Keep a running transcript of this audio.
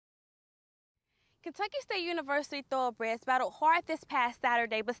Kentucky State University Thoroughbreds battled hard this past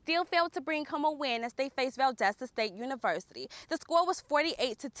Saturday, but still failed to bring home a win as they faced Valdosta State University. The score was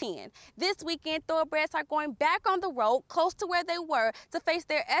 48-10. This weekend, Thoroughbreds are going back on the road, close to where they were, to face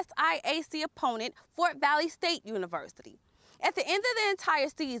their SIAC opponent, Fort Valley State University. At the end of the entire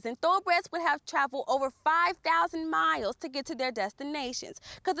season, Thoroughbreds would have traveled over 5,000 miles to get to their destinations.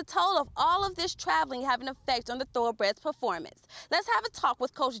 Could the toll of all of this traveling have an effect on the Thoroughbreds' performance? Let's have a talk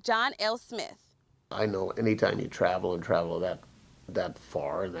with Coach John L. Smith. I know anytime you travel that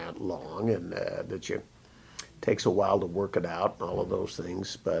far and that long, and that you takes a while to work it out and all of those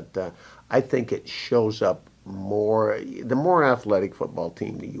things, but I think it shows up more. The more athletic football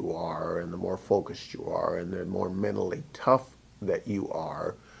team that you are, and the more focused you are, and the more mentally tough that you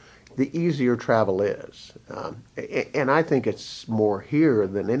are, the easier travel is. And I think it's more here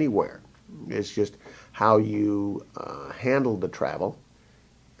than anywhere. It's just how you handle the travel,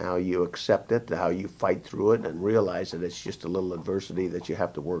 how you accept it, how you fight through it, and realize that it's just a little adversity that you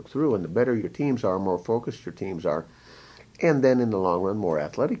have to work through. And the better your teams are, more focused your teams are, and then in the long run, more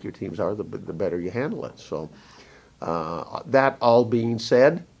athletic your teams are, the better you handle it. So that all being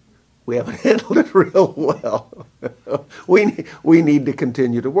said, we haven't handled it real well. we need to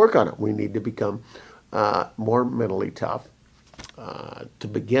continue to work on it. We need to become more mentally tough. To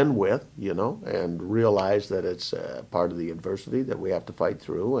begin with, and realize that it's part of the adversity that we have to fight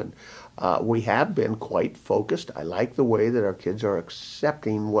through. And we have been quite focused. I like the way that our kids are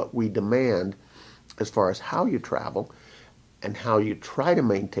accepting what we demand as far as how you travel and how you try to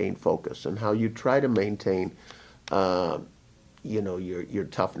maintain focus and how you try to maintain, your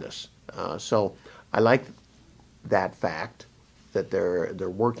toughness. So I like that fact that they're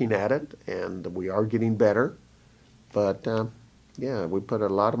working at it, and we are getting better. But yeah, we put a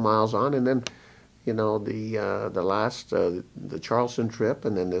lot of miles on, and then, the last, the Charleston trip,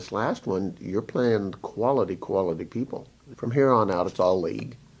 and then this last one, you're playing quality people. From here on out, it's all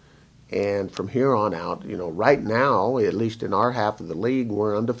league. And from here on out, right now, at least in our half of the league,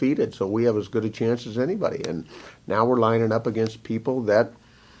 we're undefeated, so we have as good a chance as anybody. And now we're lining up against people that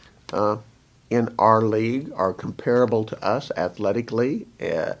in our league are comparable to us athletically,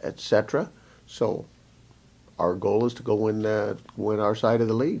 etc. So our goal is to go win our side of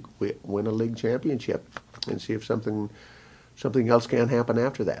the league, win a league championship, and see if something else can happen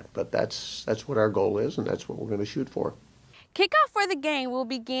after that. But that's what our goal is, and that's what we're going to shoot for. Kickoff for the game will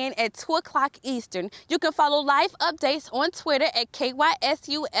begin at 2 o'clock Eastern. You can follow live updates on Twitter at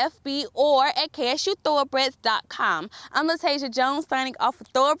KYSUFB or at KSUThoroughbreds.com. I'm Latasia Jones signing off for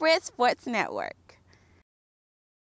Thoroughbreds Sports Network.